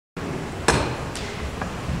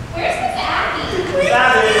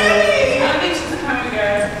I don't think she's coming,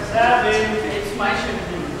 guys. Savage. It's my ship.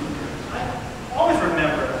 I always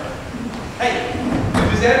remember. Hey,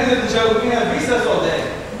 if his daddy's in the show, we can have recess all day.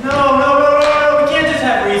 No. We can't just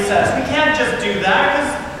have recess. We can't just do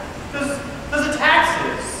that because of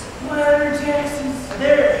taxes. What are taxes?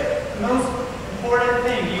 They're the most important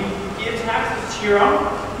thing. You give taxes to your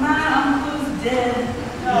uncle. My uncle's dead.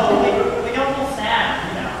 No, we don't feel sad,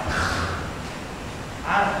 you know. I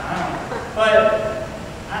don't know. But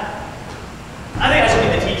I think I should be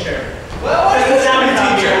the teacher. Well, why do you Sound be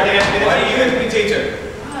teacher. teacher? I think I should be the Why do teacher. you be teacher?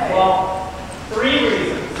 Well, 3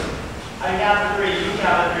 reasons. I got the 3, you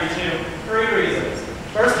got the 3 too. 3 reasons.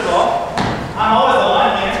 First of all, I'm always the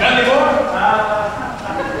line man. Not anymore?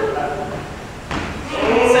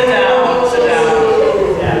 Sit down.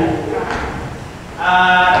 Yeah.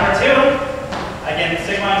 Number 2, I can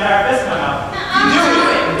stick my entire fist in my mouth.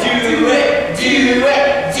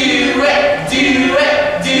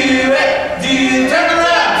 Turn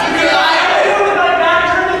around! I can do it with my back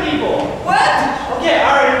turned to people. What? Okay,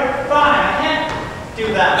 alright, fine. I can't do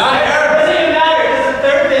that. Not It here. doesn't even matter, because the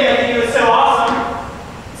 3rd thing I think was so awesome.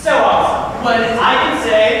 So awesome. What is it? I can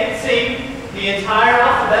sing the entire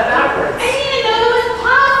alphabet backwards. I didn't even know that was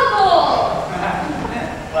possible.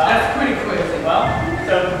 Well, That's pretty crazy. well,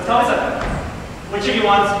 so tell me something. Which of you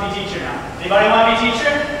wants to be teacher now? Anybody want to be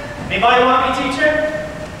teacher? Anybody want to be teacher?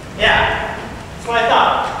 Yeah, that's what I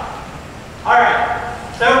thought. Alright,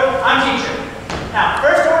 so I'm teacher. Now,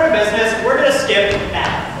 first order of business, we're going to skip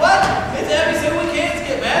math. What? Miss Abby said we can't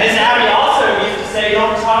skip math. Ms. Abby also used to say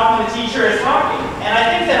don't talk when the teacher is talking. And I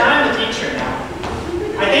think that I'm the teacher now.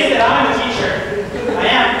 I think that I'm the teacher. I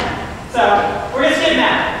am. So, we're going to skip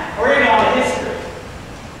math. We're going to go on to history.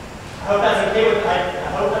 I hope that's okay with you.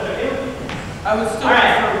 I was still All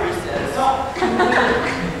right. for recess.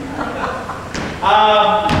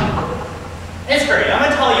 History. I'm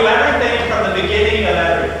going to tell you everything from the beginning of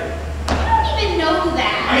everything. I don't even know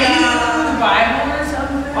that. Are you the Bible or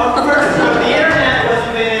something? First, the internet was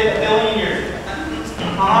invented a billion years ago.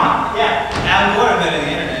 Yeah. Now more than the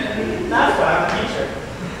internet. That's why I'm a teacher.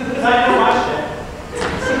 Because I know my shit.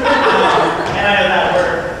 And I know that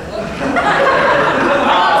word.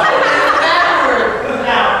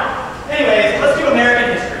 Now, anyways, let's do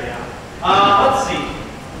American history now. Let's see.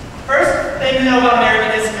 First thing to know about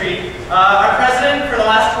American history, our president for the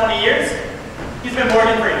last 20 years, he's been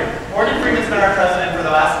Morgan Freeman. Morgan Freeman's been our president for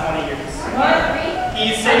the last 20 years. What?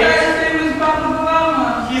 He's I thought saved. his name was Baba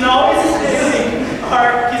Obama. He's always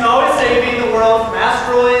saving the world from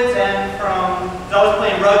asteroids and he's always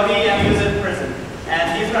playing rugby, and he was in prison. And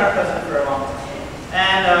he's been our president for a long time.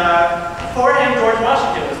 And before him, George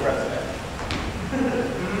Washington was president.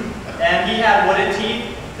 And he had wooden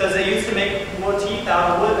teeth because they used to make wood teeth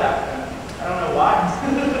out of wood back then. I don't know why.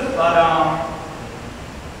 But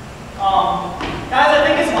guys, I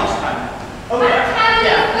think it's lunchtime now. Okay.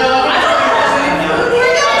 Yeah. No, I don't know.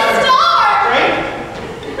 We're gonna starve. Great.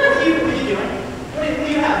 What are you doing? What do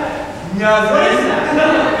you have there? Nothing. What is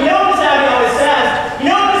that? You know what Miss Abby always says?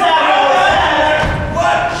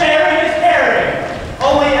 What? Sharing is caring.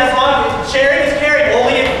 Only as long as sharing is caring,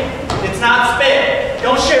 only if it's not spit.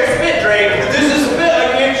 Don't share spit, Drake. If this is spit,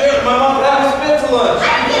 I can't share it. My mom got spit for lunch.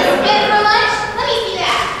 I can spit for lunch. Let me see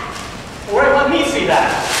that. Or let me see that.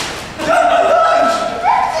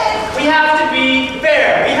 That's We have to be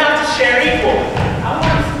fair. We have to share equally. I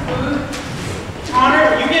want some food.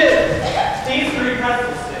 Connor, you get these 3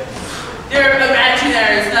 pretzel sticks. They're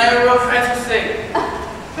imaginary. It's not a real pretzel stick.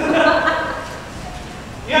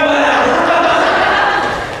 Yeah, whatever.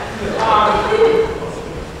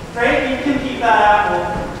 Drake, you can keep that apple.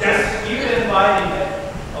 Yes. You've been inviting it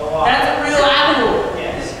a lot. That's a real apple.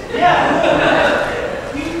 Yes.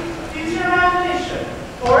 Yeah. Use your imagination.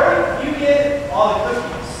 Or you get all the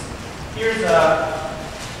cookies. Here's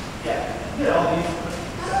yeah, you get all these cookies.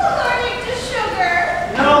 I'm allergic to sugar.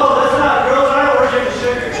 No, that's not. Girls aren't allergic to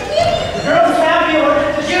sugar. I can't eat. Girls can't be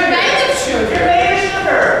allergic to You're sugar. made of sugar. You're made of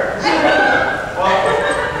sugar. Well,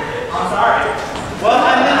 I'm sorry. Well,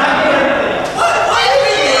 I get everything else. What? I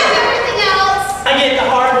can't have everything else. I get the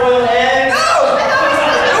hard-boiled eggs. No! I thought it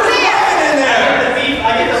was There was nothing in I there. get the beef.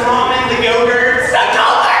 I get the ramen, the yogurt. The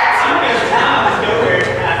color! I'm going to town with yogurt.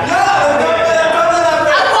 No, don't let that.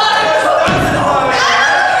 I want it.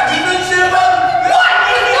 You've been shit about. What?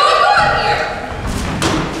 Go on here.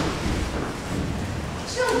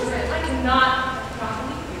 Children, I cannot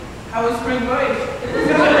believe you. How was spring break? It was